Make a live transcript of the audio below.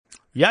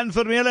Jan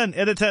Vermeulen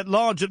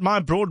Editor-at-large at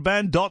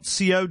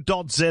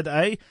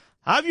mybroadband.co.za.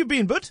 How have you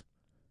been, Bud?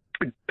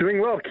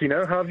 Doing well,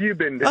 Kino. How have you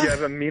been? Did you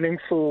have a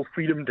meaningful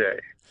Freedom Day?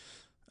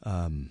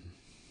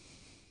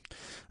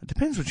 It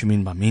depends what you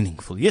mean by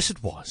meaningful. Yes,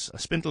 it was. I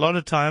spent a lot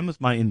of time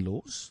with my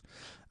in-laws.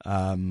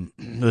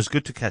 It was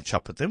good to catch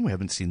up with them. We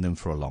haven't seen them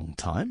for a long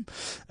time.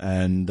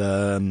 And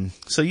I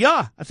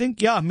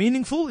think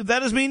meaningful. If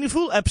that is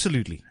meaningful,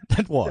 absolutely.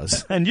 That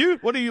was. And you?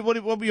 What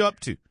were you up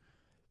to?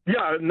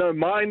 Yeah, no,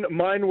 mine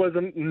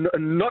wasn't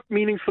not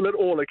meaningful at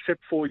all, except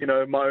for,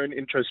 my own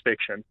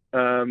introspection.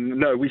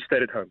 No, we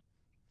stayed at home.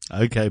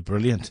 Okay,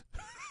 brilliant.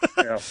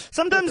 Yeah.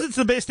 Sometimes it's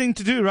the best thing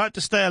to do, right?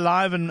 To stay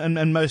alive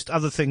and most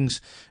other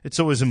things, it's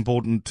always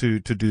important to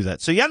do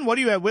that. So, Jan,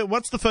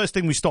 what's the first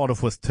thing we start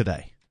off with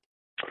today?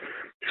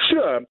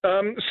 Sure.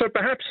 So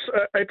perhaps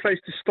a place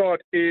to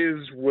start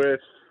is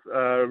with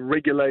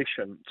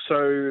regulation.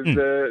 So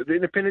the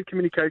Independent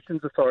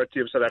Communications Authority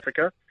of South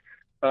Africa,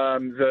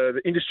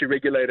 the industry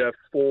regulator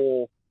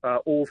for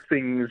all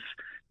things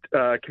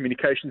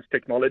communications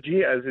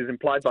technology, as is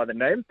implied by the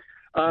name,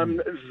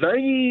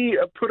 they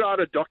put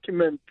out a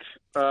document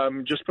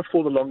just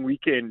before the long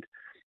weekend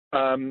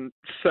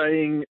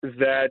saying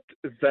that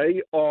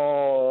they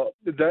are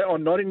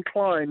not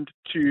inclined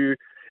to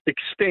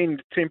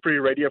extend temporary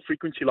radio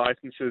frequency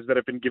licenses that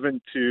have been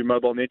given to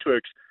mobile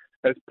networks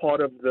as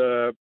part of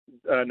the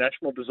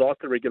national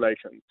disaster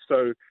regulation.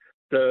 So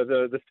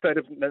the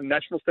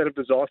national state of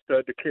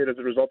disaster declared as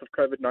a result of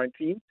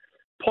COVID-19.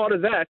 Part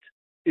of that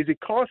is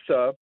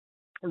ICASA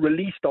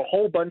released a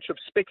whole bunch of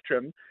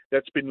spectrum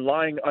that's been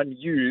lying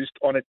unused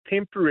on a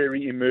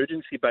temporary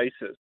emergency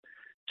basis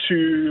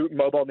to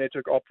mobile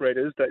network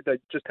operators. They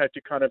just had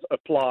to kind of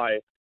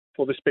apply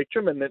for the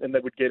spectrum, and they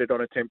would get it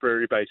on a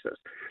temporary basis.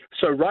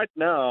 So right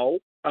now,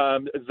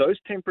 those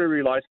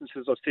temporary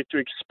licenses are set to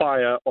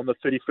expire on the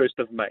 31st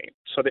of May,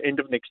 so the end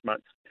of next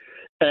month.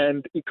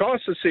 And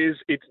ICASA says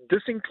it's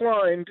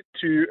disinclined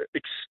to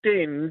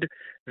extend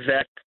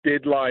that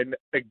deadline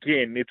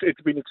again.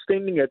 It's been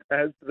extending it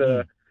as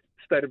the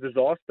state of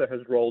disaster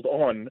has rolled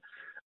on.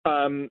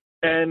 So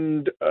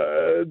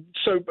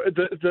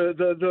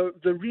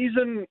the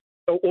reason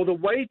or the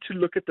way to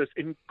look at this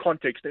in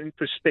context and in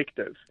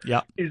perspective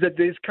is that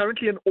there's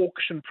currently an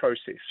auction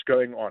process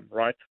going on,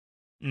 right?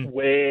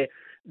 Where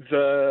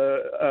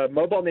the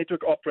mobile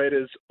network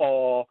operators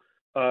are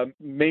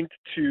meant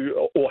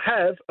to or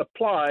have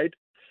applied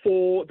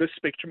for the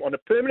spectrum on a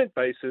permanent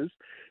basis.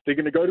 They're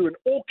going to go to an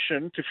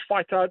auction to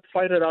fight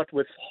it out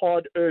with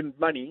hard-earned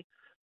money.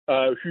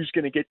 Who's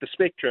going to get the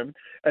spectrum?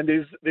 And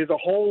there's a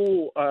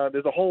whole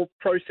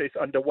process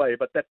underway,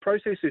 but that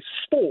process is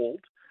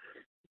stalled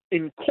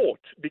in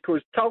court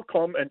because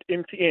Telkom and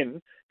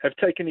MTN have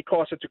taken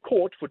ICASA to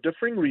court for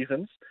differing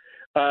reasons,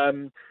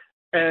 and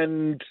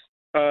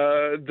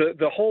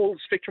the whole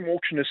spectrum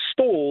auction is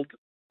stalled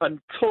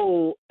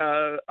until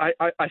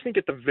I think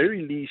at the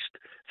very least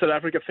South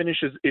Africa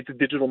finishes its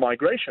digital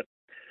migration,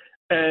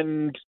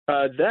 and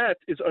that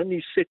is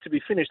only set to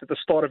be finished at the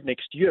start of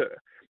next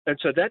year. And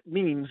so that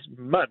means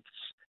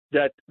months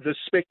that the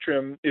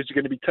spectrum is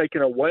going to be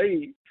taken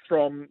away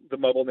from the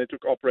mobile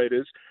network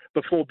operators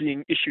before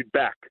being issued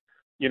back,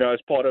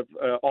 as part of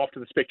after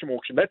the spectrum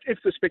auction. That's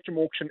if the spectrum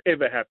auction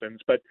ever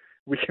happens, but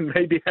we can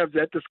maybe have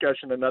that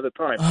discussion another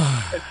time.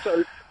 And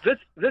so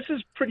this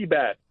is pretty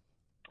bad.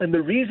 And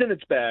the reason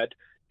it's bad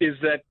is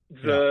that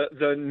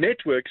the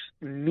networks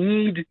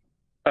need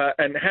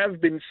and have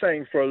been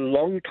saying for a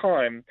long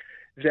time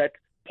that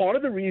part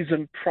of the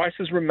reason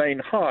prices remain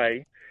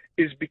high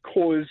is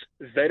because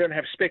they don't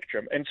have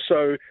spectrum. And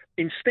so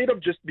instead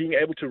of just being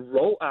able to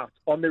roll out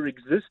on their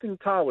existing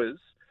towers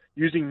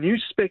using new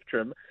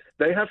spectrum,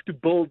 they have to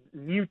build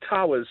new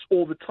towers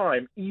all the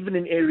time, even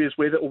in areas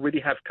where they already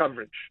have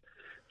coverage,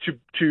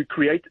 to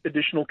create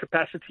additional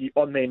capacity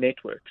on their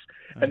networks.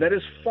 And that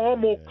is far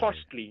more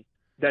costly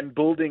than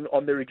building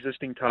on their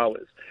existing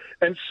towers.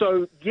 And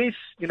so, yes,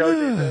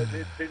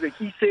 there's a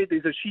he said,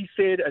 there's a she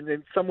said, and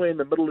then somewhere in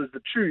the middle is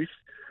the truth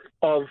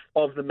of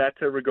the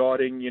matter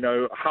regarding,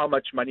 how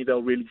much money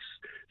they'll really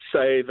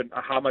save and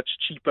how much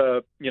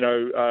cheaper,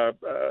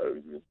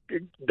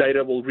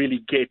 data will really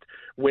get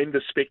when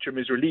the spectrum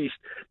is released.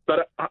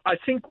 But I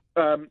think,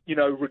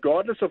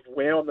 regardless of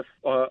where on the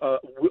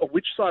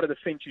which side of the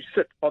fence you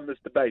sit on this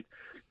debate,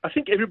 I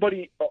think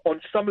everybody on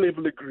some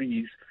level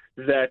agrees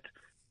that,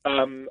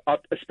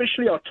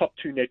 especially our top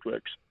two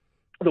networks,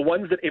 the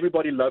ones that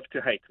everybody loves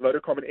to hate,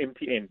 Vodacom and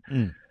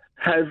MTN,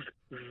 have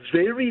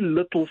very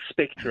little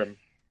spectrum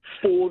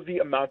for the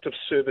amount of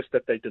service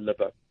that they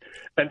deliver.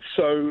 And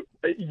so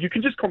you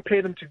can just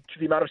compare them to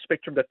the amount of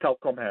spectrum that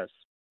Telkom has,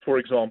 for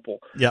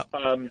example. Yeah.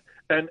 And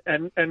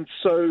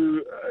so,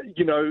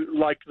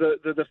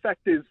 the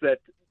fact is that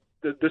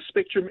the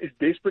spectrum is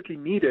desperately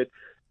needed,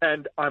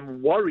 and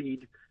I'm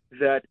worried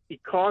that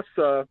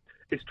ICASA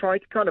is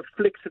trying to kind of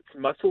flex its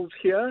muscles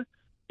here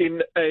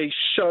in a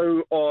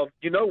show of,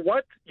 you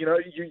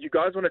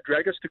guys want to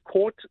drag us to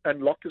court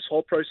and lock this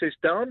whole process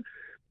down?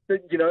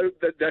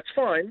 That's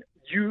fine.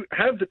 You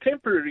have the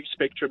temporary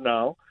spectrum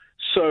now,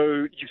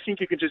 So you think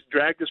you can just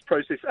drag this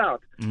process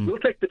out? We'll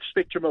take the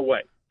spectrum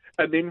away,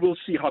 and then we'll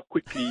see how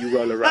quickly you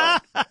roll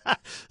around.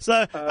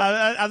 So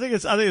I think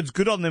it's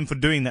good on them for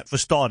doing that, for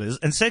starters.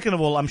 And second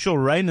of all, I'm sure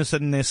Rain is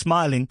sitting there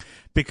smiling,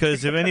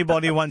 because if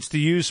anybody wants to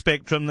use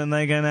spectrum, then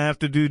they're going to have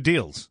to do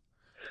deals.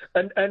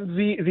 And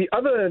the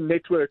other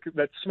network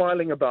that's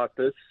smiling about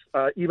this,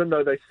 even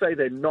though they say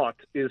they're not,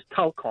 is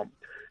Telkom.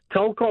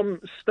 Telkom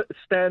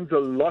stands a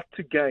lot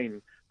to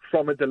gain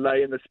from a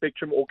delay in the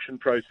spectrum auction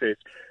process.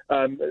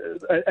 And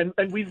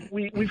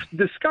we've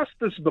discussed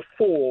this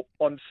before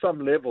on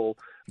some level,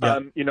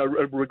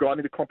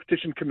 regarding the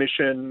Competition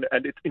Commission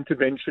and its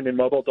intervention in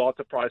mobile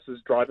data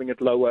prices, driving it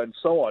lower and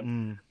so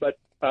on. But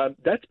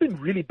that's been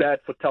really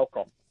bad for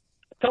Telkom.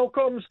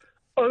 Telkom's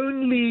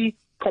only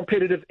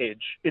competitive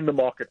edge in the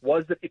market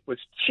was that it was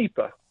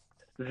cheaper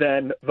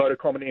than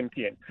Vodacom and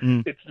MTN.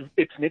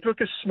 Its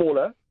network is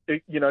smaller.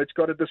 It's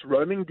got this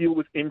roaming deal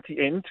with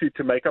MTN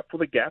to make up for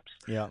the gaps.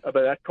 But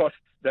that costs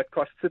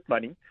it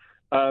money.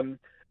 And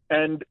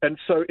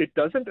so it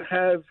doesn't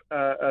have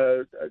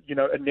a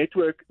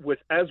network with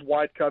as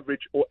wide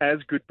coverage or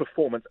as good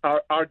performance.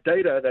 Our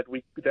data that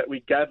we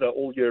gather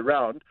all year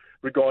round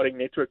regarding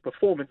network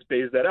performance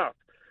bears that out.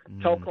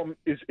 Telkom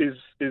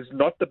is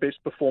not the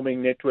best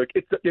performing network.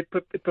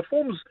 It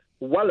performs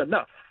well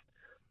enough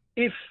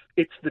if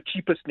it's the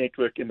cheapest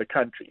network in the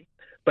country,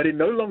 but it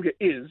no longer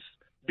is,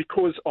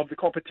 because of the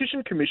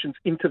Competition Commission's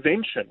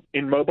intervention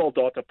in mobile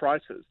data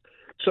prices.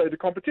 So the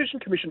Competition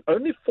Commission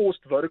only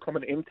forced Vodacom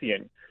and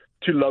MTN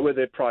to lower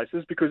their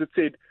prices because it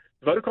said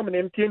Vodacom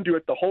and MTN do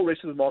it, the whole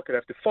rest of the market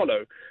have to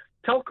follow.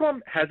 Telkom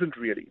hasn't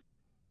really.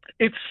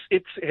 Its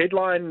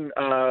headline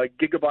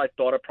gigabyte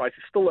data price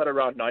is still at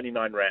around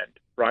 99 Rand,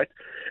 right?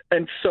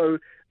 And so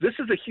this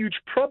is a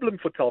huge problem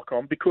for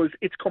Telkom because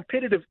its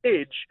competitive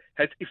edge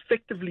has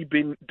effectively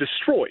been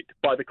destroyed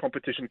by the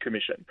Competition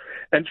Commission.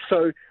 And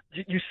so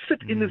you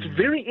sit in this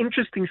very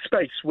interesting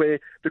space where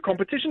the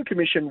Competition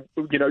Commission,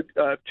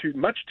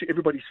 much to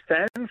everybody's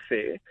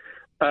fanfare,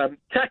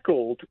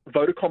 tackled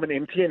Vodacom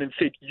and MTN and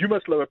said, you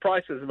must lower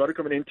prices. And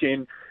Vodacom and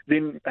MTN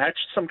then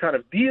hatched some kind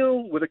of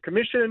deal with a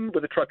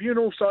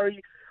tribunal,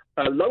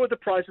 lowered the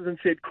prices and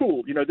said,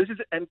 cool, this is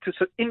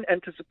in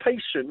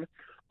anticipation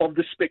of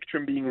the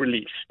spectrum being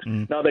released.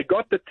 Now, they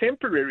got the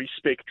temporary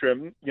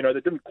spectrum. They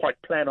didn't quite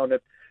plan on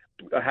it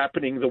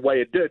happening the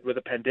way it did with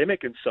the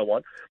pandemic and so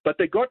on, but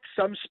they got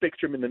some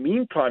spectrum in the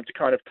meantime to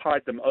kind of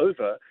tide them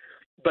over.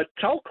 But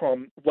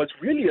Telkom was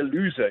really a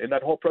loser in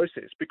that whole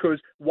process, because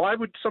why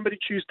would somebody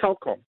choose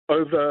Telkom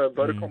over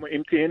Vodacom or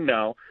MTN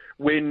now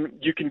when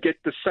you can get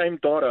the same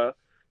data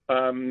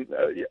and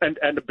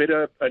a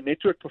better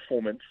network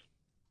performance?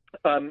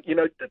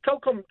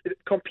 Telkom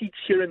competes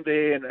here and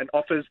there and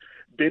offers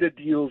better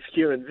deals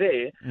here and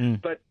there,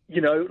 but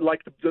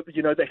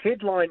the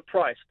headline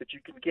price that you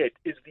can get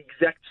is the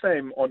exact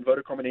same on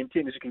Vodacom and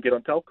MTN as you can get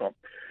on Telkom,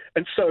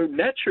 and so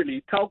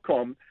naturally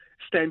Telkom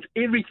stands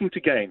everything to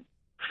gain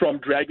from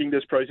dragging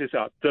this process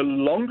out. The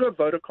longer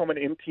Vodacom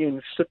and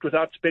MTN sit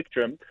without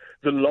spectrum,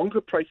 the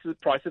longer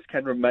prices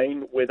can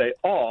remain where they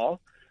are,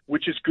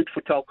 which is good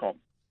for Telkom,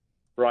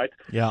 right?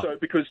 Yeah. So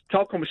because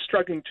Telkom is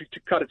struggling to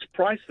cut its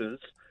prices,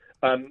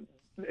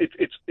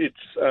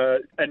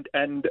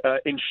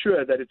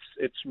 ensure that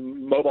its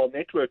mobile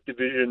network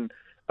division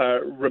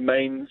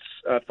remains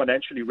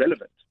financially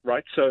relevant,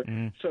 right? So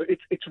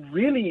it's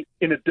really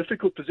in a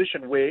difficult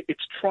position where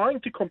it's trying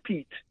to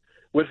compete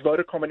with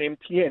Vodacom and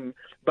MTN,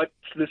 but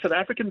the South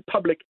African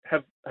public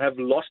have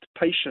lost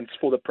patience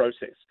for the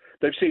process.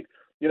 They've said,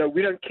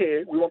 we don't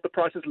care, we want the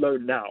prices low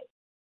now.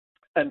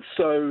 And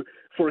so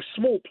for a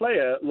small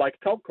player like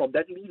Telkom,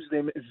 that leaves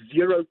them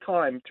zero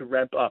time to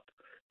ramp up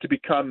to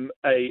become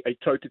a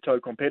toe-to-toe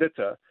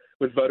competitor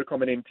with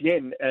Vodacom and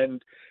MTN.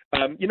 And,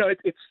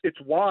 it's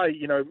why,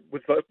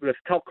 with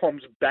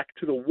Telkom's back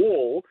to the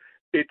wall,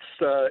 it's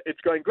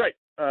going great.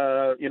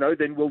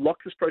 Then we'll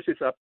lock this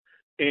process up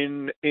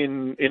in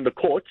the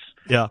courts.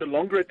 Yeah. The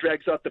longer it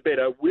drags out, the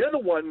better. We're the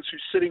ones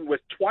who's sitting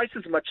with twice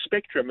as much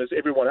spectrum as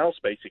everyone else,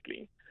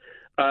 basically.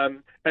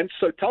 And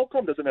so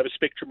Telkom doesn't have a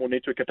spectrum or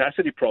network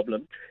capacity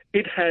problem.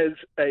 It has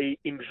a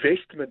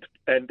investment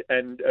and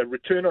a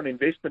return on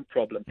investment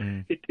problem.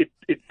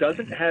 It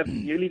doesn't have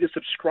nearly the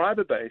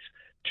subscriber base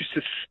to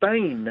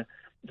sustain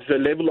the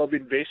level of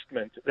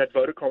investment that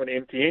Vodacom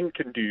and MTN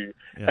can do.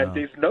 Yeah. And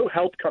there's no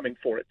help coming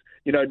for it.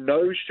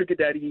 No sugar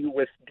daddy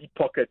with deep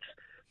pockets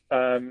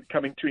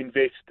coming to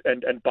invest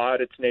and buy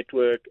out its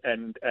network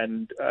and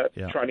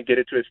trying to get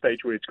it to a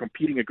stage where it's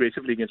competing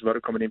aggressively against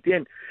Vodacom and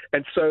MTN.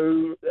 And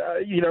so,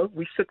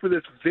 we sit with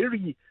this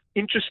very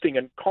interesting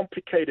and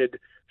complicated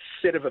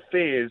set of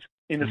affairs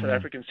in the South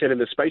African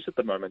cellular space at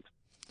the moment.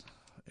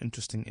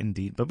 Interesting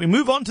indeed. But we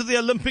move on to the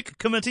Olympic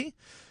Committee.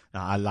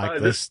 Now, I like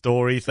this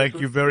story.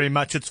 Thank you very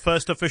much. Its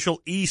first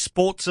official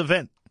esports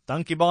event.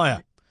 Dankie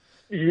baie.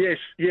 Yes.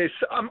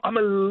 I'm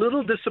a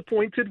little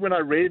disappointed when I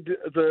read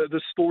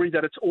the story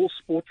that it's all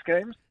sports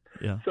games.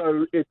 Yeah.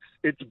 So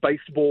it's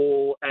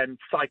baseball and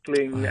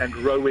cycling and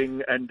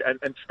rowing and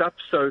stuff.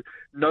 So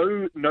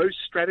no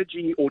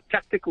strategy or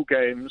tactical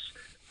games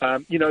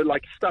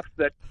Like stuff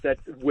that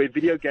where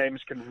video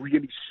games can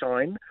really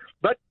shine.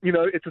 But,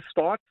 it's a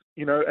start,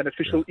 an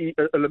official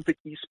Olympic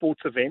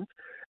esports event.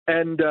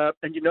 And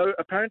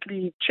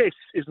apparently chess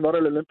is not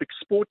an Olympic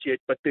sport yet,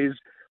 but there's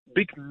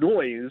big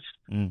noise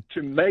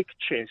to make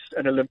chess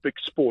an Olympic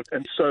sport.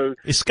 And so...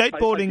 Is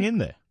skateboarding in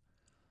there?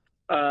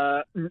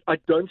 I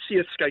don't see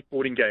a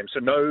skateboarding game. So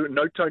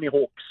no Tony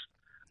Hawk's,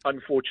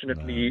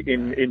 unfortunately,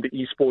 in the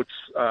esports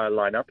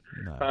lineup.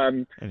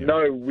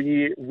 No,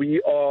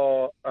 we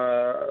are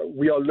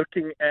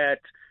looking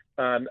at,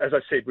 as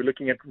I said, we're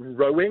looking at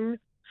rowing,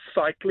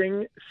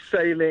 cycling,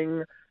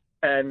 sailing,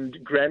 and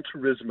Gran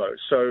Turismo.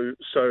 So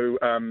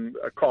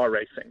car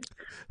racing,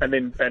 and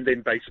then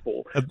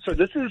baseball. So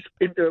this is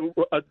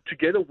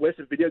together with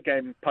video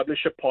game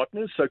publisher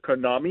partners. So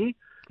Konami,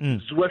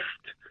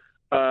 Zwift.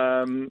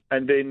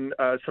 And then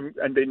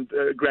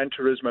Gran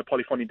Turismo,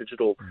 Polyphony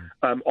Digital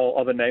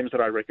are the names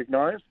that I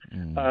recognize.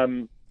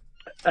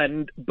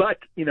 But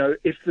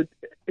if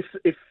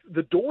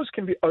the doors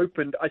can be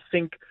opened, I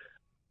think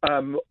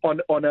on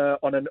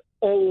an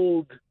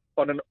old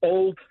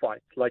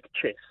fight like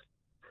chess.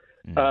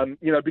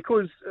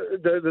 Because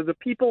the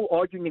people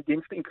arguing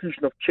against the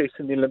inclusion of chess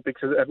in the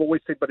Olympics have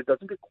always said, but it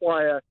doesn't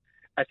require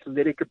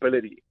athletic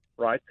ability,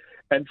 right?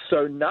 And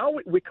so now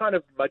we're kind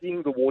of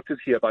muddying the waters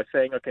here by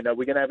saying, okay, now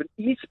we're going to have an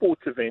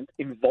esports event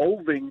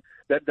involving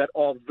that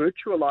are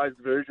virtualized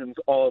versions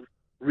of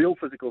real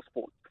physical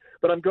sports.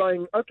 But I'm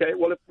going, okay,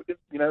 well, if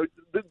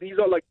these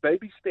are like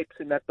baby steps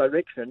in that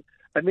direction,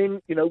 and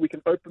then, we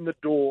can open the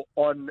door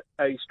on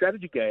a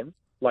strategy game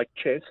like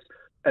chess,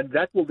 and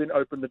that will then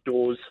open the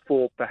doors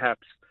for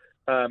perhaps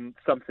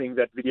something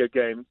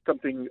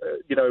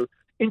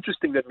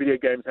interesting that video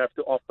games have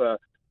to offer,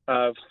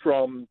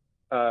 from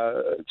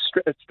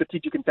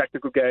strategic and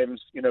tactical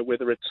games,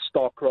 whether it's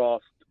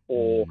StarCraft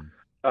or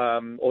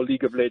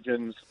League of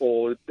Legends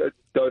or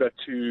Dota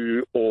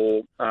 2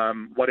 or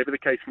whatever the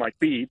case might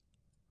be.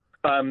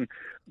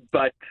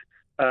 But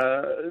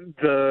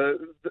the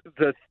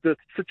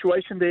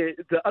situation there,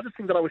 the other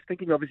thing that I was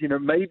thinking of is,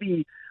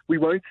 maybe we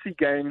won't see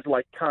games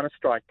like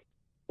Counter-Strike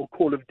or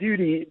Call of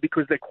Duty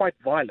because they're quite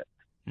violent,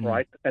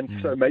 right?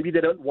 And so maybe they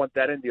don't want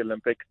that in the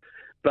Olympics.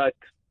 But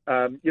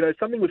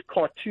something with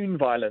cartoon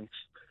violence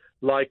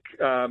like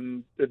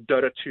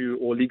Dota 2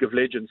 or League of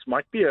Legends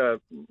might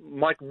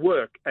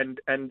work, and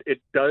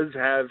it does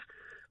have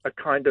a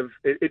kind of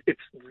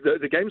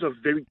the games are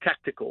very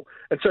tactical,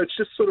 and so it's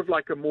just sort of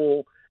like a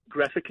more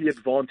graphically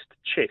advanced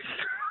chess.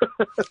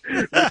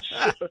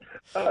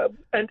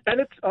 And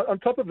it's on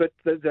top of it,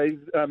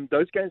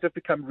 those games have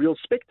become real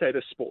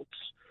spectator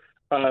sports.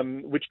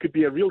 Which could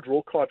be a real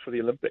draw card for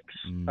the Olympics.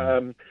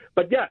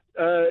 But yeah,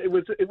 it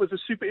was a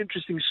super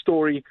interesting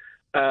story,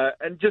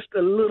 and just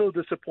a little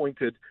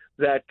disappointed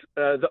that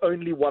the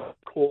only one I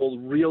call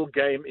real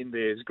game in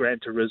there is Gran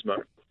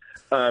Turismo.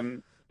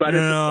 But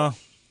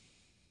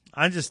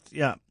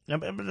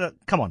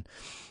come on.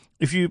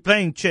 If you're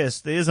playing chess,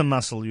 there's a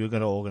muscle you're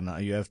going to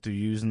organize. You have to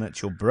use, and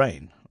that's your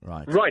brain.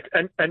 Right. Right.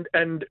 And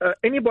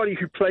anybody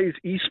who plays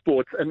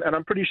esports, and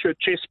I'm pretty sure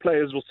chess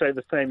players will say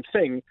the same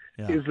thing,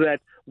 is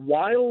that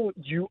while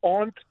you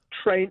aren't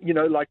trained,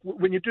 like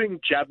when you're doing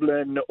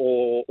javelin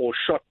or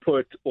shot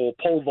put or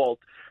pole vault,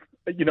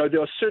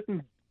 there are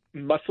certain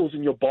muscles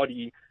in your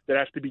body that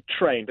have to be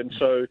trained. And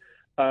so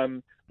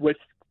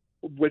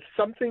with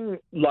something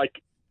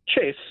like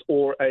chess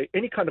or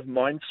any kind of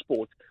mind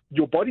sport,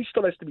 your body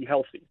still has to be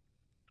healthy.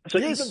 So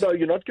even though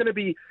you're not going to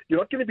be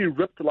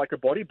ripped like a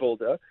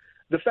bodybuilder,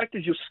 the fact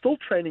is you're still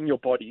training your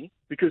body,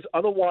 because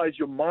otherwise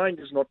your mind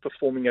is not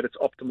performing at its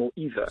optimal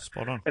either.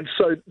 Spot on. And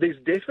so there's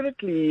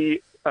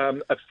definitely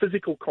a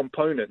physical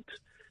component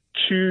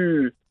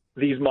to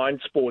these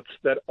mind sports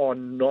that are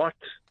not,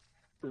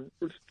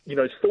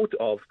 thought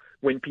of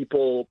when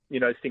people,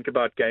 think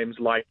about games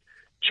like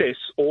chess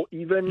or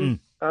even,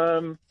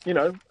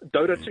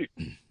 Dota 2.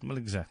 Well,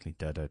 exactly,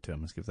 Dota 2. I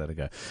must give that a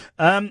go.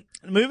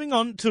 Moving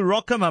on to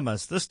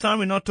Rockomamas. This time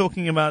we're not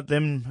talking about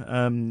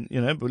them,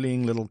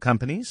 bullying little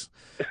companies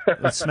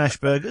with smash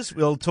burgers.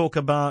 We'll talk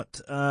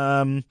about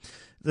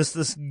this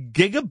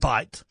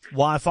gigabyte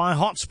Wi-Fi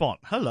hotspot.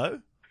 Hello.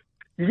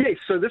 Yes,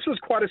 so this was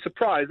quite a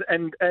surprise.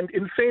 And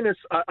in fairness,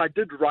 I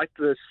did write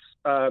this,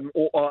 I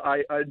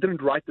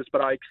didn't write this,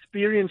 but I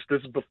experienced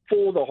this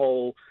before the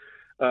whole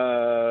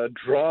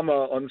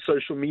drama on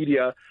social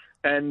media,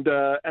 and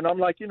I'm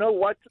like, you know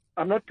what?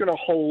 I'm not going to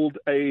hold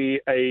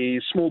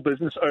a small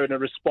business owner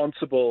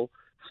responsible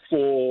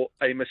for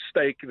a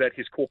mistake that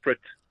his corporate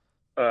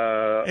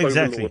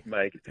overlord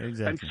made.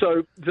 Exactly. And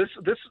so this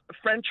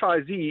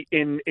franchisee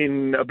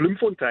in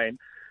Bloemfontein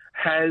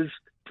has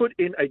put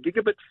in a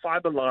gigabit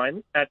fiber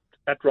line at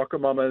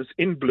Rockomamas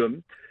in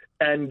Bloem,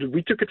 and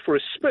we took it for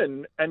a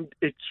spin, and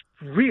it's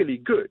really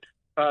good.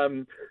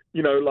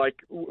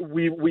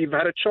 We've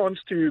had a chance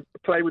to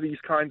play with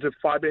these kinds of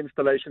fiber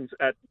installations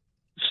at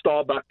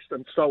Starbucks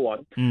and so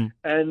on,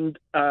 and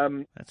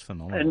that's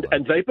phenomenal.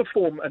 And they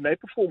perform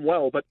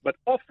well. But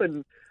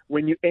often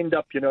when you end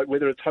up,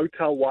 whether it's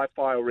hotel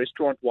Wi-Fi or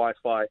restaurant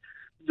Wi-Fi,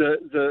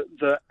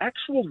 the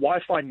actual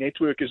Wi-Fi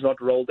network is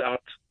not rolled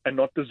out and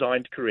not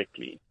designed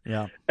correctly.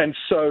 Yeah. And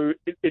so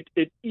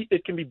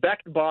it can be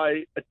backed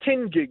by a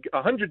 10 gig,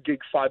 100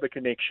 gig fiber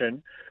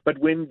connection, but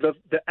when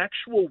the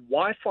actual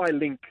Wi-Fi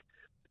link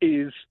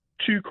is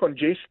too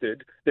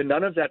congested, then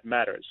none of that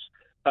matters,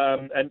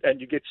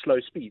 and you get slow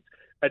speeds.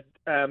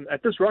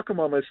 At this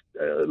RocoMamas,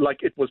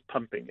 like it was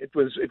pumping. It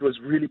was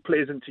really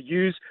pleasant to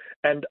use,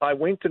 and I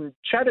went and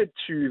chatted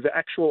to the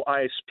actual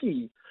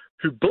ISP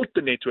who built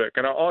the network,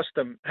 and I asked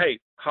them, hey,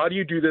 how do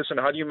you do this, and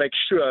how do you make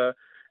sure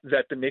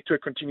that the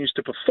network continues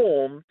to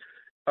perform,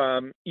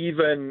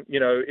 even,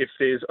 if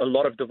there's a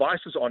lot of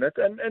devices on it?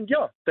 And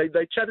yeah, they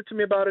chatted to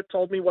me about it,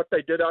 told me what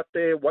they did out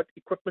there, what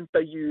equipment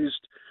they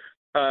used,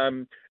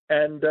 and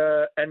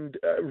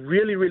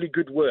really, really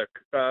good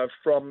work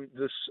from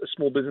this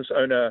small business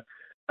owner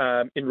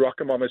in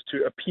RocoMamas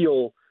to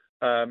appeal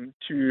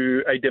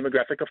to a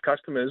demographic of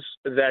customers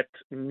that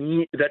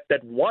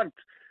want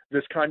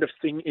this kind of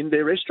thing in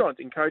their restaurant.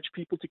 Encourage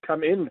people to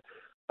come in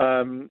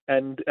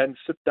and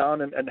sit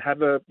down and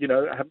have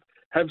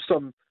have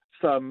some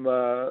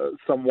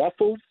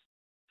waffles,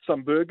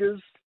 some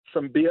burgers,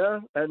 some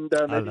beer, and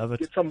maybe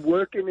get some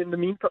work in the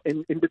meantime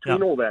in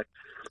between all that.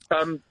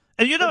 And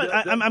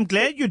I'm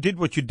glad you did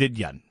what you did,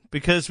 Jan,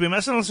 because we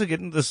mustn't also get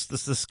into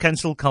this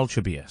cancel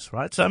culture BS,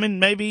 right? So I mean,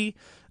 maybe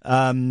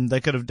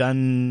they could have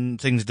done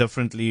things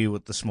differently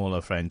with the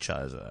smaller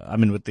franchisor. I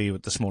mean, with the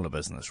smaller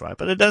business, right?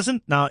 But it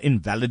doesn't now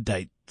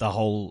invalidate the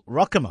whole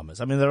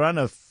RocoMamas. I mean, they run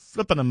a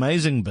flippin'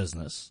 amazing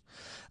business.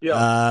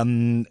 Yeah.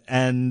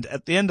 And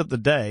at the end of the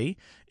day,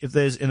 if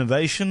there's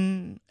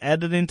innovation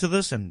added into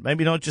this, and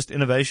maybe not just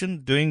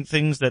innovation, doing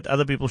things that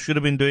other people should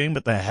have been doing,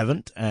 but they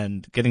haven't,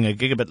 and getting a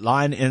gigabit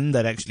line in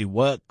that actually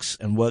works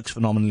and works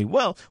phenomenally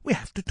well, we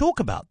have to talk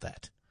about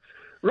that.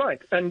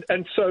 Right. And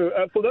so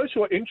for those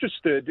who are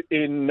interested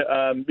in,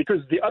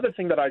 because the other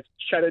thing that I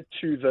chatted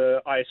to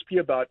the ISP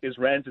about is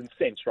rands and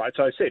cents, right?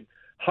 So I said,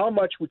 how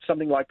much would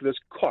something like this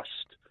cost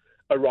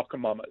a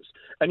RocoMamas?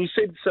 And he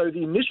said, so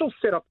the initial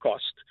setup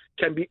cost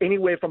can be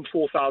anywhere from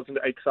 4,000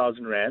 to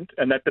 8,000 rand,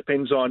 and that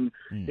depends on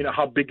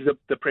how big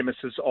the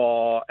premises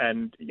are,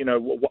 and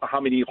how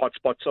many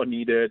hotspots are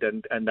needed,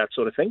 and that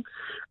sort of thing.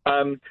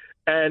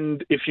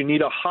 And if you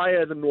need a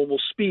higher than normal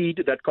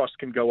speed, that cost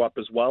can go up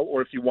as well.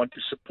 Or if you want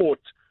to support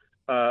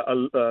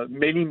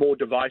many more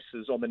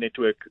devices on the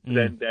network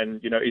than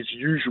is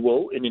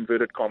usual in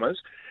inverted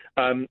commas,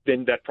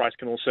 then that price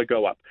can also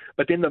go up.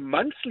 But then the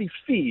monthly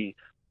fee,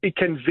 it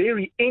can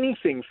vary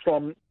anything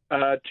from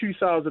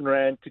 2,000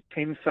 rand to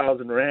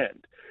 10,000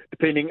 rand,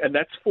 depending, and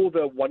that's for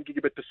the 1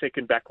 gigabit per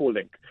second backhaul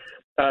link,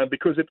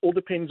 because it all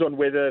depends on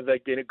whether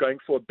they're going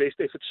for a best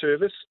effort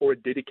service or a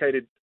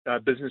dedicated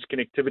business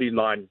connectivity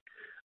line,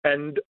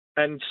 and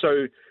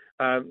so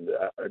I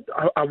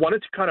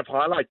wanted to kind of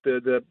highlight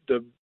the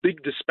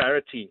big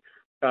disparity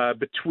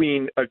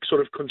between a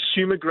sort of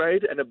consumer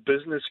grade and a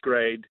business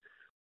grade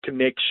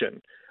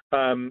connection.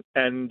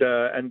 And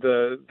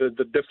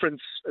the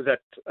difference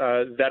that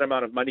that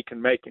amount of money can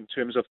make in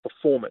terms of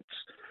performance.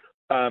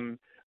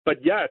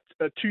 But yeah,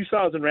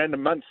 2,000 rand a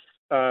month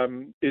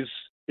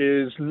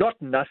is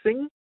not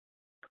nothing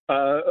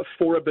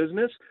for a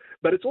business,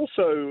 but it's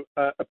also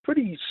a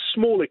pretty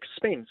small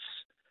expense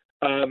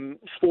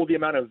for the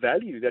amount of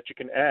value that you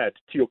can add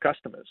to your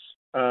customers.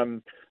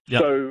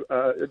 So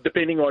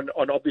depending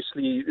on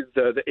obviously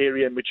the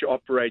area in which you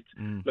operate,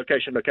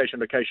 location,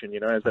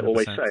 as they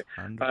always say.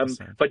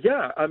 But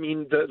yeah, I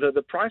mean,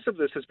 the price of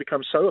this has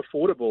become so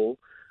affordable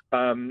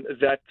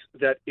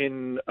that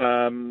in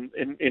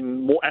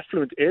more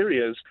affluent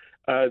areas,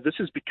 this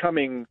is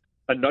becoming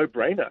a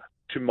no-brainer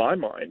to my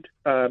mind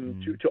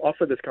to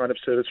offer this kind of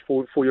service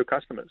for your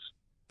customers.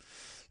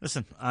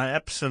 Listen, I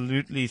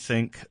absolutely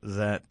think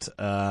that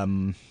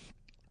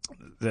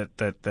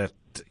that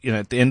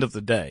at the end of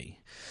the day,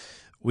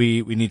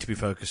 we need to be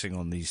focusing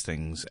on these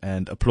things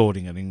and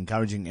applauding and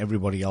encouraging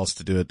everybody else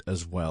to do it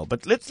as well.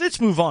 But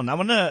let's move on.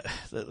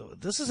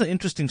 This is an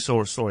interesting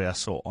story I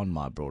saw on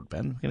my broadband.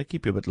 I'm going to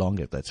keep you a bit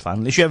longer if that's fine,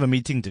 unless you have a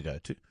meeting to go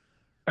to.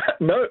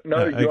 No,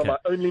 okay. You're my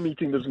only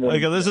meeting this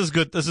morning. Okay, this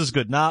is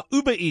good. Now,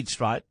 Uber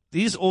Eats, right?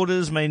 These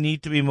orders may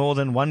need to be more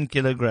than 1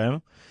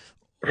 kilogram.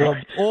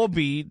 Or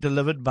be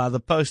delivered by the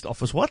post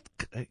office. What?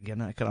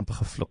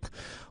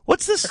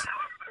 What's this?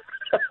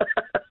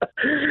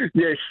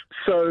 Yes.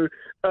 So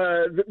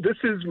this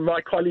is my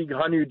colleague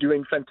Hanu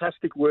doing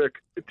fantastic work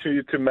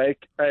to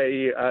make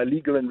a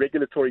legal and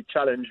regulatory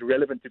challenge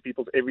relevant to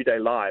people's everyday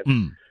lives.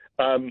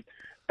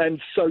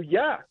 And so,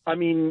 yeah, I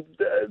mean,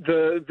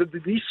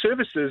 these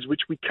services,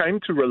 which we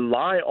came to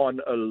rely on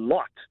a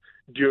lot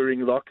during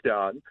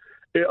lockdown,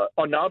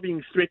 are now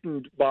being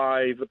threatened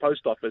by the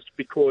post office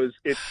because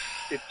its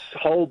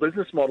whole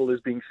business model is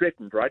being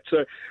threatened, right?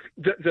 So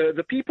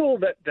the people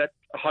that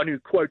Hanu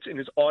quotes in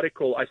his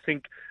article, I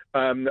think,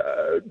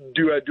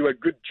 do a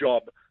good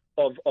job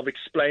of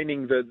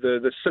explaining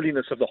the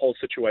silliness of the whole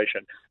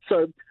situation.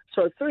 So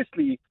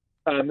firstly,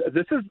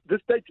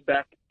 this dates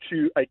back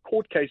to a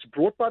court case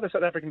brought by the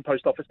South African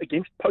Post Office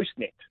against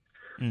Postnet.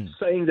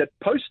 saying that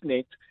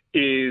Postnet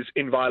is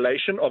in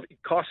violation of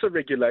ICASA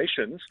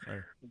regulations,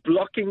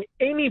 blocking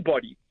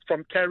anybody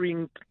from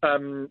carrying,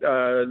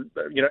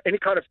 any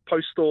kind of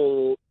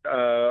postal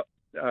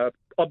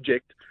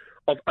object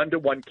of under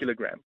 1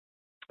 kilogram,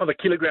 of a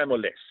kilogram or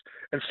less.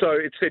 And so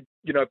it said,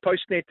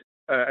 Postnet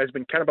has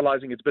been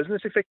cannibalizing its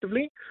business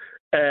effectively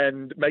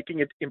and making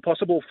it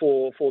impossible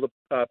for the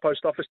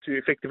post office to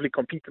effectively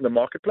compete in the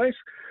marketplace.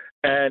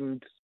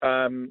 And,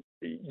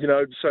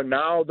 so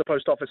now the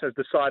post office has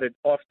decided,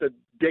 after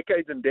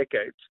decades and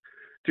decades,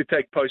 to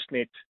take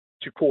Postnet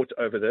to court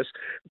over this.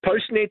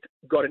 Postnet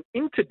got an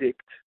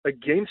interdict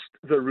against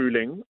the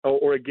ruling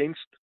or against,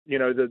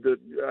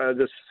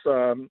 this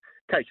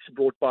case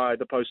brought by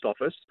the post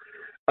office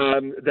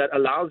that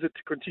allows it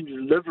to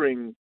continue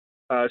delivering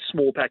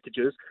small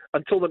packages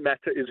until the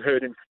matter is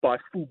heard by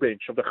full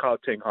bench of the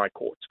Gauteng High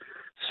Court.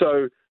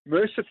 So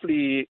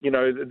mercifully,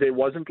 there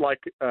wasn't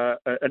like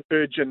an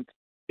urgent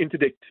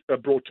interdict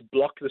brought to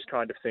block this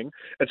kind of thing.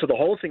 And so the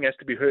whole thing has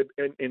to be heard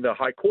in the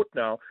High Court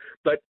now.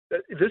 But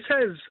this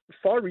has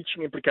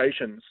far-reaching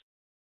implications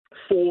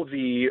for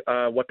the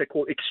what they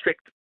call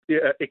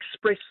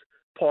express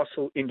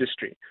parcel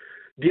industry.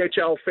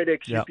 DHL,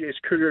 FedEx, UPS,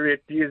 Courier,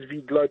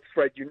 DSV, Globe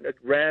Freight,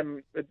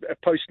 RAM,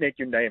 Postnet,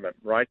 you name it,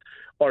 right,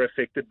 are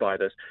affected by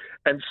this.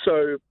 And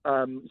so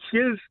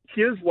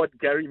here's what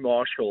Gary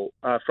Marshall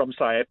from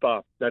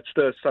SAEPA, that's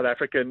the South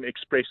African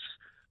Express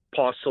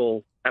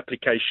Parcel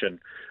Application,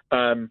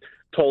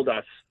 told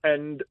us.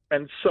 And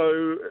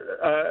so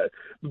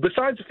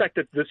besides the fact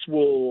that this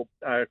will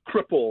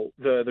cripple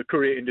the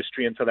courier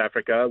industry in South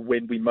Africa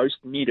when we most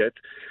need it,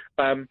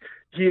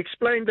 he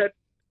explained that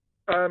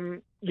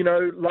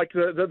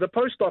the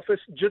post office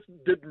just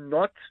did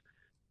not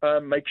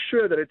make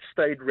sure that it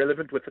stayed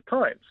relevant with the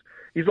times.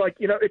 He's like,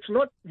 it's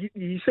not,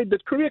 he said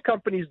that courier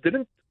companies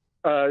didn't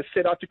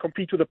set out to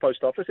compete with the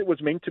post office. It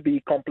was meant to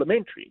be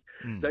complementary.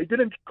 They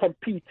didn't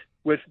compete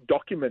with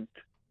document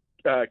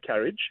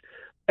carriage.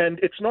 And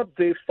it's not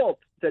their fault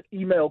that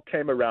email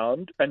came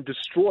around and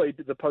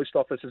destroyed the post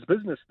office's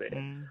business there.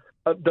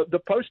 The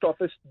post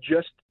office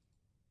just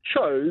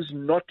chose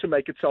not to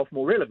make itself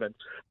more relevant.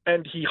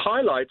 And he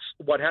highlights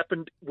what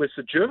happened with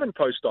the German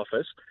post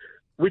office,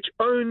 which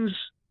owns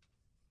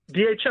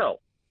DHL,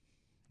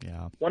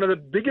 one of the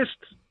biggest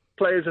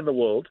players in the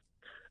world.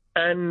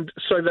 And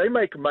so they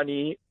make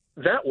money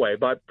that way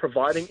by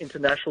providing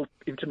international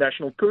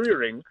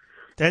couriering.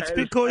 That's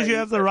because you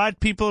have the right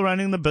people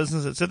running the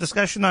business. It's a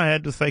discussion I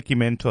had with Fakey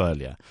Mentor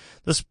earlier.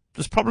 This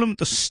problem with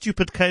the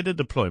stupid cadre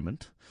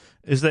deployment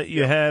is that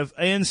you have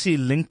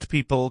ANC-linked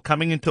people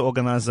coming into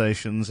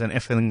organizations and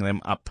effing them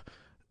up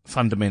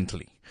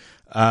fundamentally.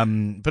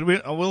 But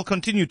we'll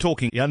continue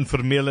talking. Jan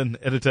Vermeulen,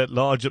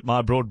 Editor-at-large at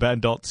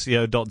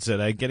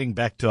mybroadband.co.za, getting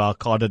back to our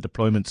cadre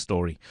deployment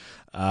story.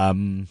 I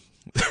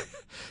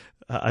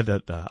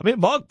don't know. I mean,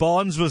 Mark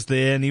Barnes was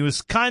there, and he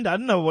was I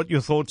don't know what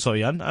your thoughts are,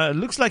 Jan. It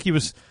looks like he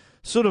was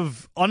sort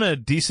of on a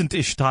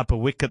decent-ish type of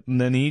wicket, and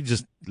then he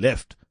just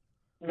left.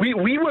 We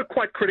were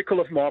quite critical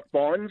of Mark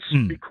Barnes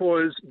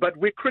but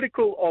we're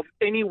critical of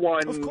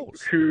anyone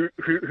who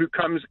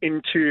comes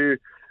into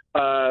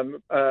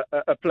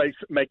a place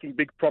making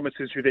big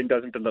promises who then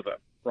doesn't deliver,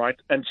 right?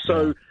 And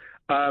so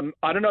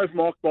I don't know if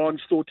Mark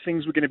Barnes thought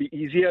things were going to be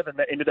easier than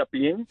they ended up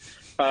being,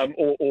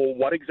 or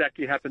what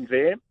exactly happened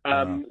there.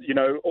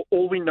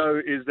 All we know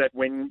is that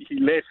when he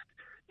left,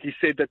 he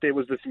said that there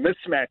was this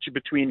mismatch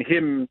between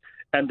him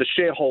and the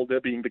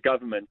shareholder, being the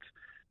government,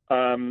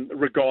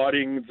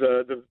 regarding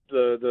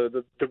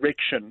the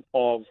direction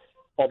of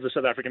the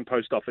South African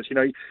Post Office.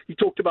 He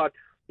talked about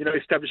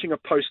establishing a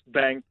post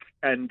bank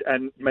and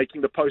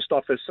making the post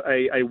office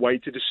a way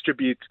to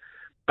distribute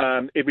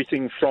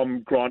everything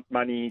from grant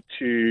money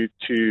to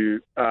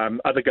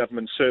other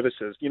government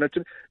services.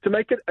 To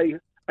make it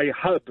a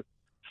hub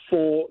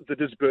for the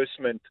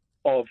disbursement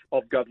of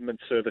government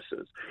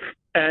services.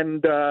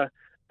 And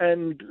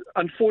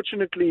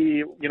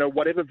unfortunately,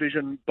 whatever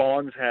vision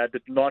Barnes had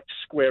did not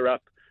square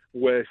up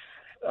with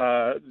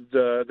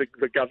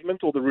the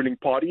government or the ruling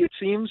party, it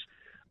seems,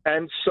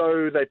 and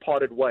so they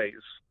parted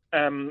ways.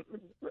 The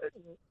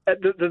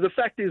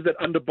fact is that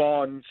under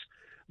Barnes,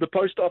 the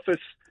post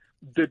office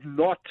did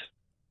not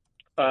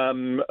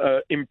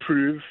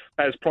improve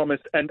as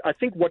promised, and I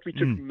think what we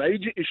took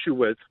major issue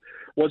with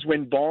was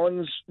when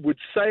Barnes would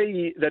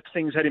say that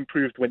things had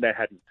improved when they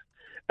hadn't,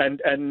 and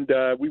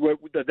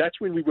that's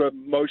when we were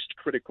most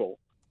critical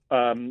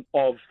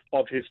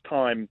of his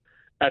time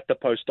at the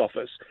post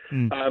office.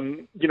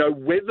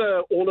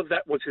 Whether all of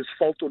that was his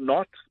fault or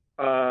not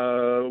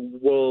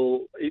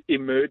will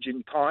emerge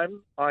in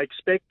time, I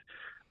expect.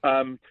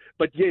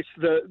 But yes,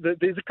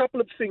 there's a couple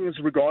of things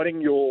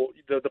regarding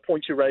the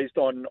points you raised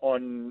on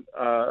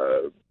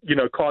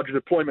cadre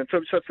deployment.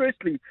 So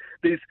firstly,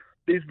 there's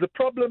the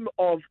problem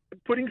of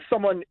putting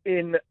someone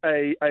in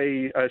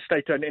a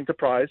state-owned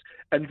enterprise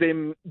and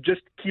then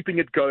just keeping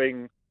it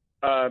going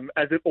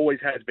as it always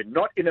has been,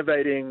 not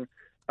innovating,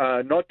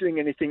 not doing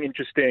anything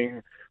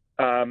interesting,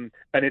 and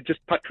it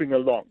just puttering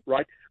along,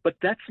 right? But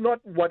that's not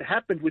what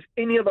happened with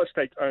any of our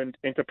state-owned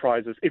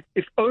enterprises.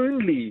 If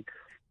only,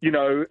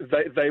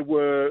 they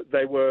were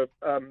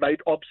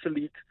made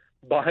obsolete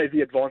by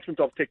the advancement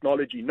of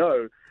technology.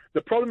 No,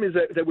 the problem is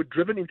that they were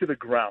driven into the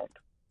ground,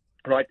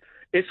 right?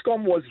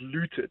 Eskom was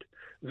looted.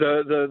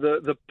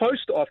 The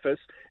post office,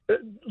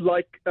 at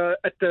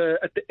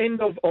the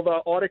end of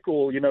our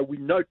article, we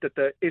note that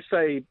the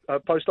SA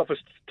post office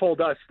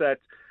told us that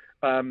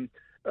the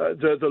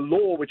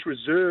law which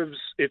reserves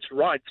its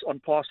rights on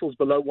parcels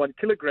below 1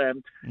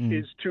 kilogram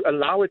is to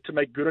allow it to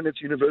make good on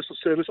its universal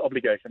service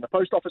obligation. The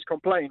post office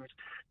complains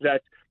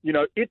that,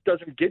 it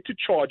doesn't get to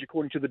charge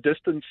according to the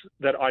distance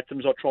that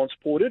items are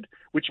transported,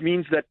 which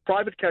means that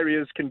private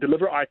carriers can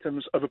deliver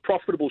items over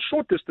profitable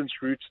short distance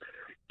routes,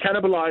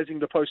 cannibalizing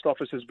the post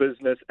office's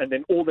business, and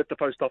then all that the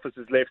post office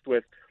is left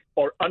with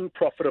are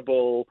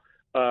unprofitable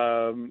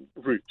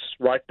routes,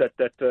 right, that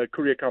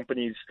courier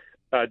companies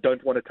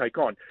don't want to take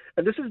on.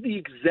 And this is the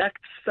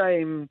exact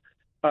same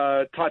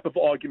type of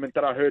argument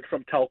that I heard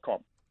from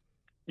Telkom,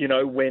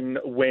 when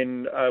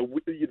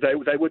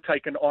they were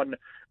taken on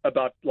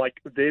about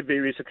their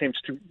various attempts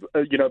to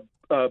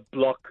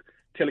block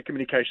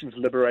telecommunications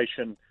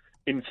liberation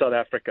in South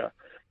Africa.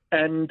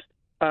 And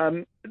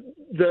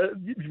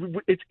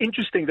it's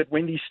interesting that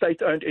when these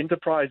state-owned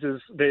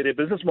enterprises, their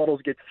business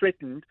models get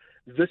threatened,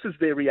 this is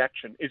their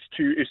reaction, is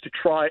to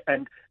try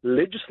and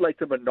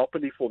legislate a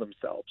monopoly for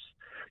themselves.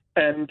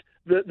 And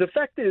the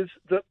fact is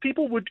that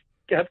people would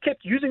have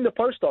kept using the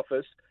post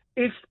office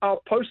if our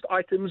post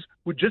items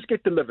would just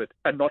get delivered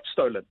and not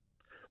stolen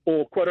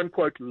or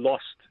quote-unquote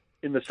lost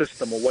in the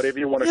system or whatever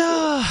you want to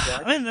call it.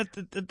 Right? I mean,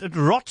 it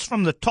rots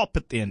from the top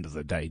at the end of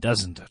the day,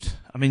 doesn't it?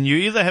 I mean, you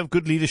either have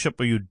good leadership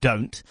or you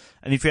don't.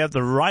 And if you have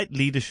the right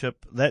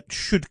leadership, that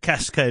should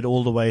cascade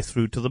all the way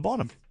through to the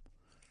bottom.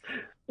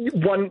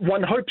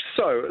 One hopes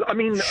so. I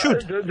mean,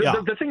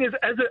 the thing is,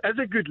 as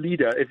a good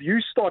leader, if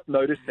you start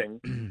noticing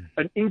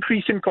an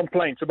increase in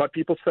complaints about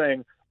people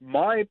saying,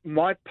 my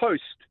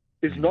post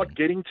is not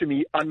getting to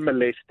me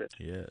unmolested,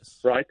 yes,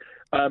 right?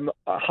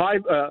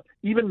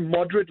 Even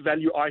moderate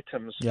value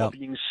items are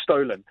being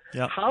stolen.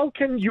 Yeah. How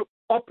can you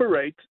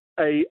operate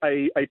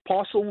a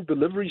parcel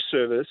delivery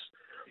service?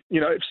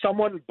 If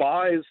someone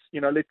buys,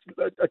 a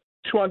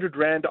 200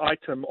 Rand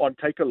item on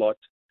Take-A-Lot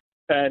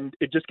and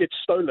it just gets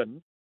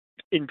stolen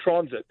in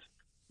transit,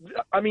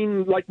 I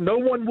mean, no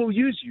one will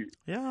use you.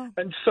 Yeah.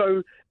 And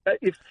so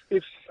if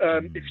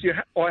you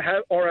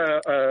are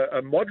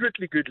a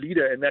moderately good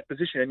leader in that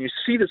position and you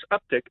see this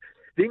uptick,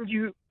 then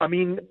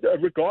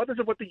regardless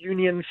of what the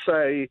unions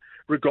say,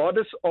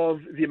 regardless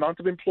of the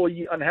amount of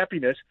employee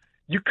unhappiness,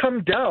 you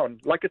come down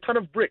like a ton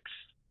of bricks.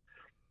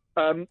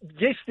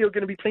 Yes, there are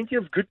going to be plenty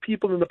of good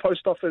people in the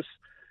post office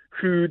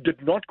who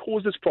did not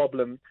cause this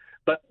problem,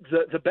 but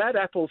the bad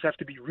apples have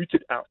to be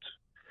rooted out.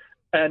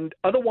 And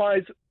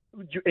otherwise,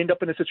 you end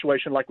up in a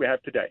situation like we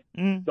have today.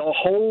 The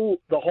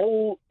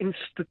whole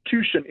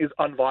institution is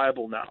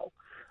unviable now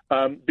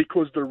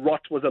because the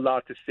rot was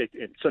allowed to set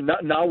in. So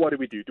now what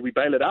do? Do we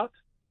bail it out?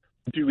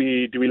 Do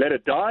we let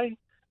it die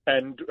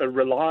and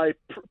rely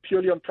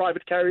purely on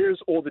private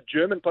carriers or the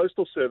German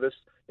postal service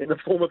in the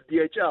form of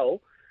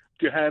DHL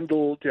to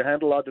handle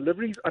our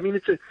deliveries? I mean,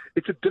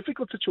 it's a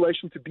difficult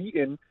situation to be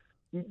in,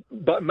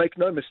 but make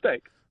no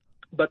mistake.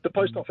 But the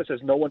post office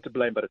has no one to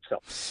blame but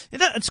itself.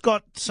 It's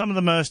got some of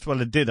the most,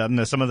 well, it did, I don't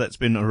know, some of that's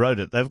been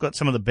eroded. They've got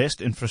some of the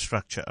best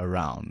infrastructure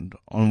around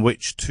on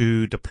which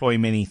to deploy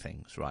many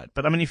things, right?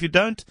 But, I mean, if you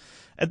don't,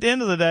 at the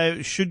end of the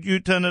day, should you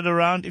turn it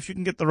around? If you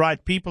can get the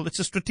right people, it's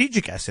a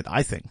strategic asset,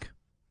 I think.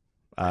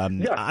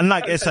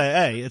 Unlike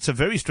SAA, it's a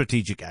very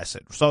strategic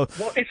asset. So,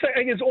 well,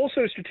 SAA is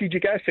also a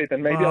strategic asset,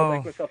 and maybe I'll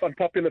make myself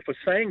unpopular for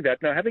saying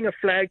that. Now, having a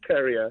flag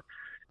carrier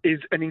is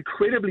an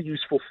incredibly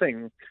useful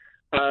thing.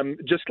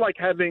 Just like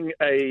having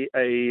a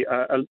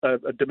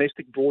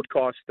domestic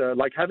broadcaster,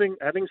 like having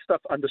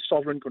stuff under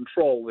sovereign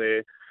control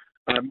there,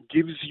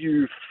 gives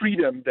you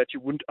freedom that you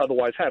wouldn't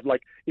otherwise have.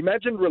 Like,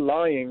 imagine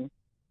relying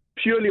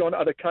purely on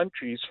other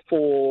countries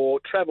for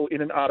travel in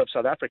and out of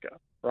South Africa,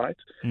 right?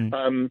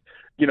 Then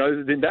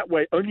that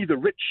way only the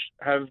rich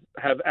have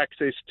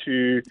access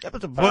to... Yeah,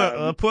 but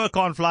the poor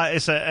can't fly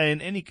SAA in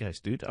any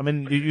case, dude. I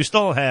mean, you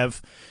still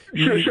have...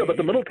 Sure, but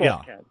the middle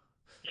class can.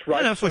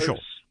 Right? Yeah, for sure.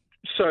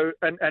 So,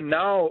 and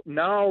now,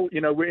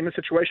 we're in a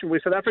situation where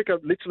South Africa,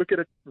 let's look at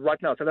it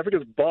right now. South Africa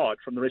is barred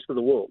from the rest of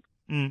the world,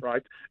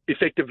 right?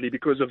 Effectively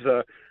because of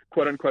the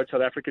quote unquote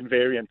South African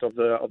variant of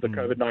the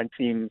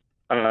COVID-19,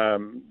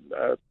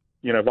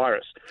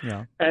 virus.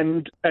 Yeah.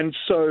 And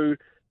so,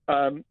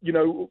 if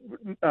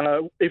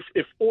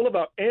all of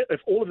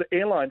the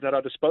airlines at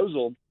our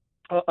disposal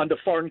are under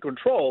foreign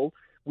control,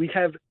 we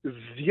have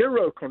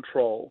zero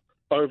control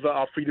over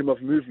our freedom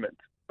of movement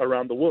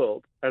around the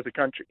world as a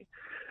country.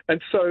 And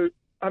so,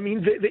 I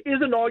mean, there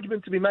is an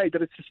argument to be made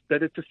that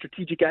it's a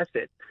strategic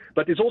asset,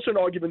 but there's also an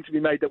argument to be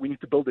made that we need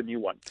to build a new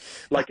one.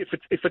 Like if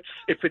it's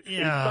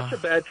in such a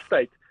bad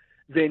state,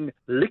 then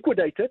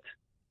liquidate it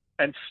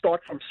and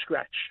start from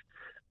scratch.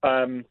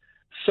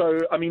 So,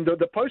 I mean,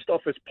 the post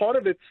office, part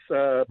of its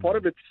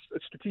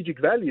strategic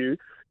value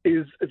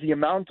is the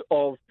amount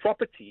of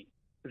property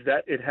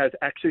that it has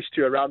access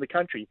to around the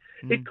country.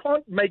 It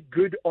can't make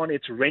good on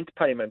its rent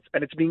payments,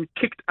 and it's being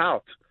kicked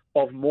out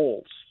of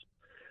malls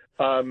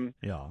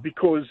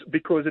because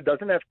it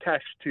doesn't have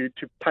cash to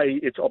pay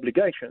its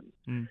obligations.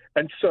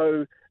 And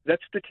so that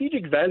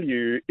strategic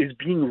value is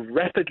being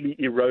rapidly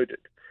eroded.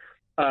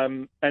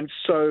 And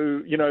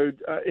so, you know,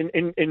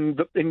 in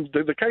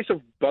the case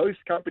of both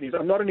companies,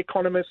 I'm not an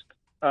economist.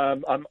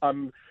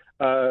 I'm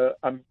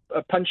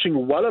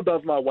punching well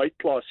above my weight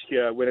class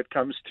here when it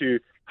comes to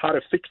how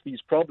to fix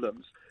these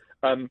problems.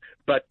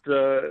 But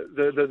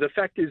the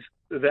fact is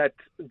that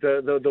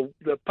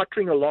the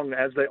puttering along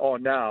as they are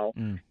now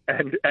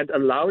and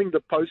allowing the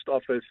post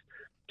office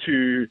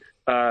to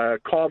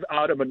carve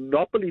out a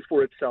monopoly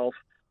for itself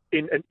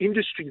in an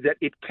industry that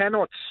it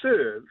cannot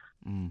serve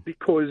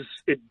because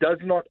it does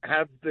not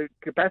have the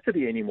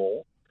capacity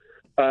anymore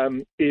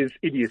is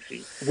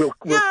idiocy. But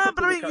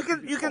I mean,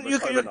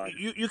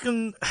 you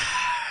can.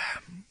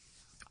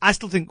 I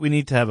still think we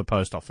need to have a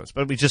post office,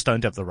 but we just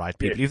don't have the right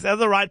people. Yes. If there are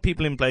the right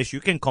people in place, you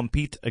can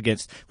compete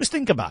against. Just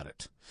think about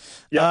it.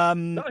 Yeah.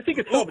 No, I think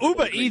it's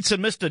Uber Eats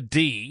and Mr.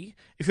 D.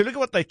 If you look at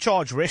what they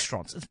charge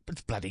restaurants,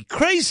 it's bloody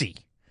crazy.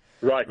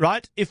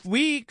 Right. If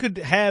we could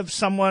have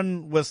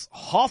someone with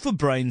half a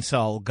brain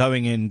cell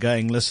going,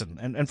 listen,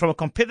 and from a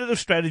competitive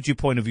strategy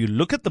point of view,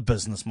 look at the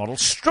business model,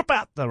 strip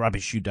out the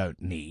rubbish you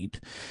don't need,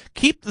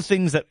 keep the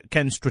things that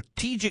can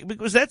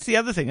because that's the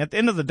other thing. At the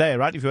end of the day,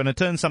 right, if you want to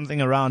turn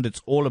something around,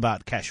 it's all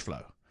about cash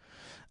flow.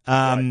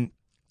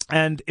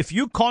 And if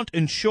you can't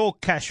ensure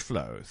cash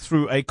flow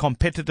through a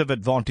competitive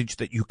advantage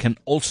that you can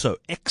also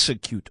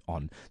execute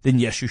on, then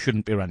yes, you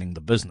shouldn't be running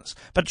the business.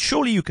 But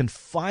surely you can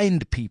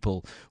find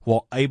people who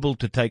are able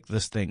to take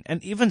this thing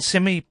and even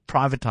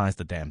semi-privatize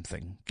the damn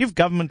thing. Give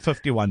government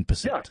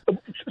 51%. Yeah.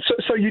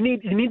 So you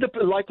need the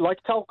like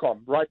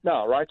Telkom right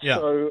now, right? Yeah.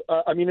 So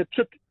I mean, it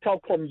took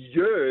Telkom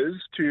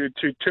years to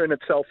turn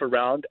itself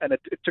around, and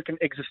it took an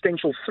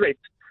existential threat,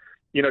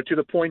 you know, to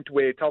the point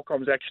where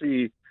Telkom's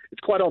actually. It's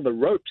quite on the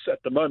ropes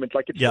at the moment.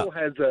 Like it still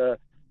has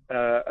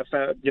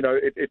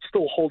it's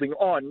still holding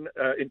on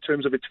in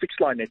terms of its fixed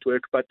line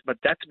network, but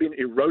that's been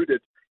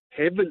eroded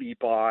heavily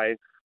by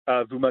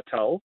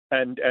Vumatel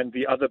and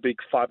the other big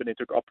fiber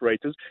network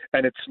operators,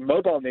 and its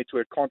mobile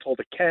network can't hold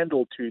a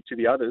candle to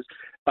the others.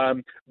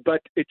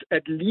 But it's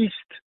at least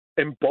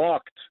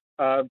embarked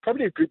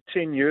probably a good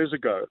 10 years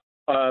ago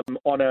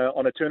on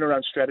a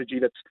turnaround strategy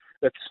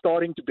that's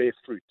starting to bear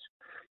fruit.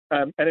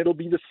 And it'll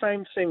be the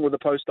same thing with the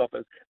post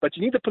office. But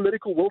you need the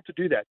political will to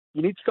do that.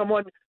 You need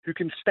someone who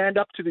can stand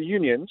up to the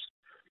unions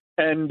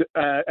and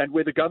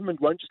where the government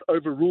won't just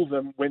overrule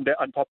them when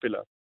they're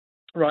unpopular,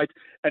 right?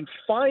 And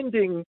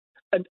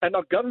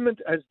our government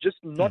has just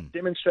not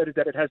demonstrated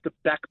that it has the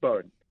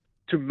backbone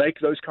to make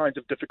those kinds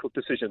of difficult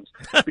decisions.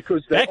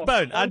 Because they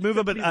backbone, I'd move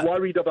a bit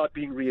worried about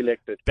being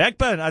re-elected.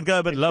 Backbone, I'd go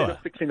a bit lower. Instead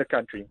of fixing the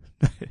country.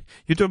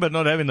 You talk about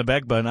not having the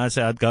backbone, I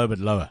say I'd go a bit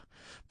lower.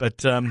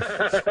 But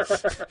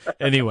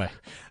anyway,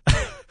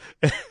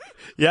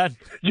 yeah,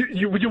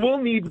 you will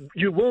need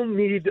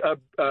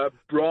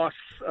brass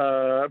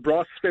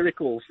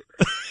sphericals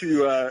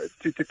to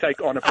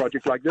take on a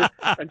project like this.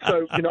 And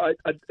so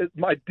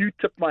I do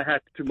tip my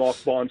hat to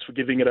Mark Barnes for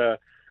giving it a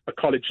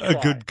college try.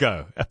 A good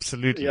go,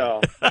 absolutely.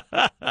 Yeah.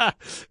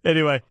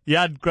 Anyway,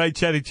 Jan, great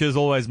chatting to you as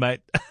always,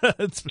 mate.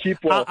 It's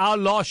Keep well. Our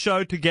last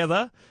show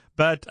together,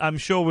 but I'm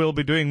sure we'll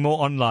be doing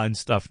more online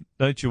stuff.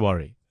 Don't you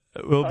worry.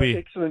 We'll be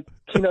excellent.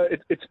 Kino,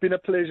 it's been a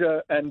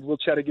pleasure, and we'll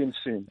chat again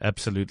soon.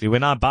 Absolutely.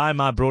 When I buy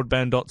my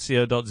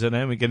broadband.co.za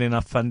and we get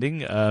enough funding,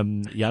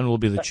 Jan will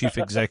be the chief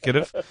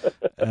executive.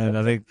 And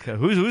I think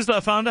who's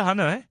the founder?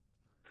 Hannah, eh?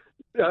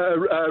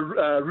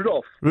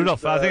 Rudolph.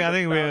 Rudolph. I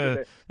think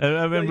we're. He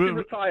can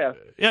retire.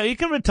 Yeah, he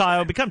can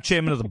retire or become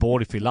chairman of the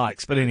board if he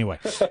likes. But anyway,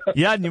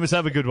 Jan, you must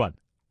have a good one.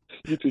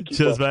 You too.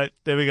 Cheers, mate.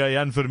 There we go.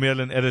 Jan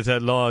Vermeulen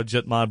Editor-at-large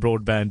at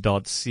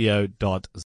mybroadband.co.za.